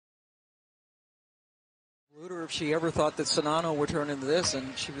Luder, if she ever thought that Czinano would turn into this,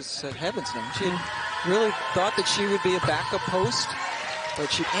 and she was said, heavens no. She really thought that she would be a backup post,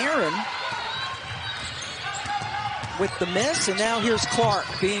 but Aaron with the miss, and now here's Clark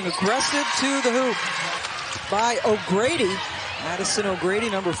being aggressive to the hoop by O'Grady. Madison O'Grady,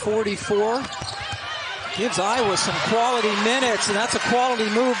 number 44, gives Iowa some quality minutes, and that's a quality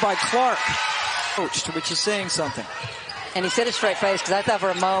move by Clark. Coached, which is saying something. And he said it straight face, because I thought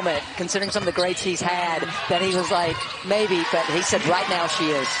for a moment, considering some of the greats he's had, that he was like, maybe, but he said right now she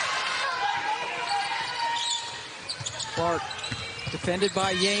is. Clark, defended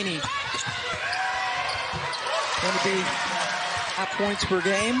by Yaney. Going to be at points per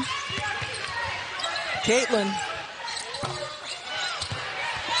game. Caitlin.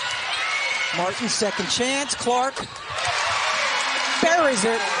 Martin, second chance. Clark buries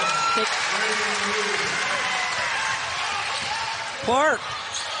it. Clark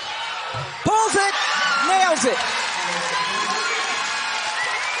pulls it, nails it.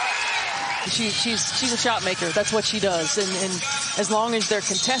 She's a shot maker. That's what she does. And as long as they're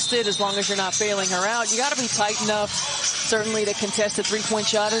contested, as long as you're not bailing her out, you got to be tight enough, certainly, to contest a three-point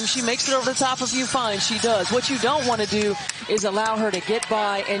shot. And she makes it over the top of you, fine, she does. What you don't want to do is allow her to get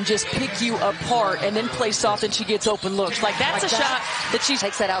by and just pick you apart and then play soft and she gets open looks. Like that's a shot that she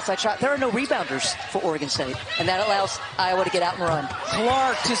takes that outside shot. There are no rebounders for Oregon State, and that allows Iowa to get out and run.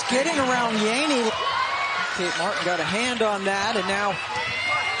 Clark just getting around Yaney. Kate Martin got a hand on that, and now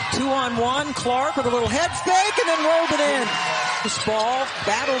 2-on-1. Clark with a little head fake and then rolled it in. This ball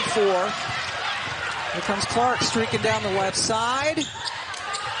battled for. Here comes Clark streaking down the left side.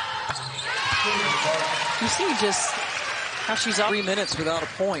 You see just how she's 3 minutes without a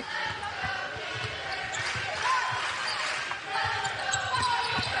point.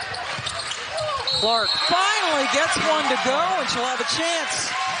 Clark finally gets one to go, and she'll have a chance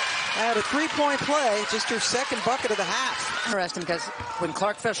at a three-point play, just her second bucket of the half. Interesting, because when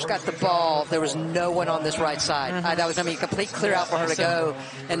Clark first got the ball, there was no one on this right side. That was going to be a complete clear out for her to go,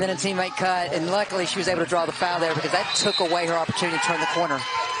 and then a teammate cut, and luckily she was able to draw the foul there because that took away her opportunity to turn the corner.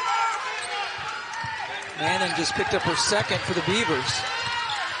 Manning just picked up her second for the Beavers.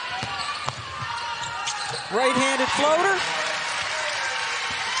 Right-handed floater.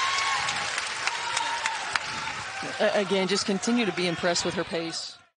 Again, just continue to be impressed with her pace.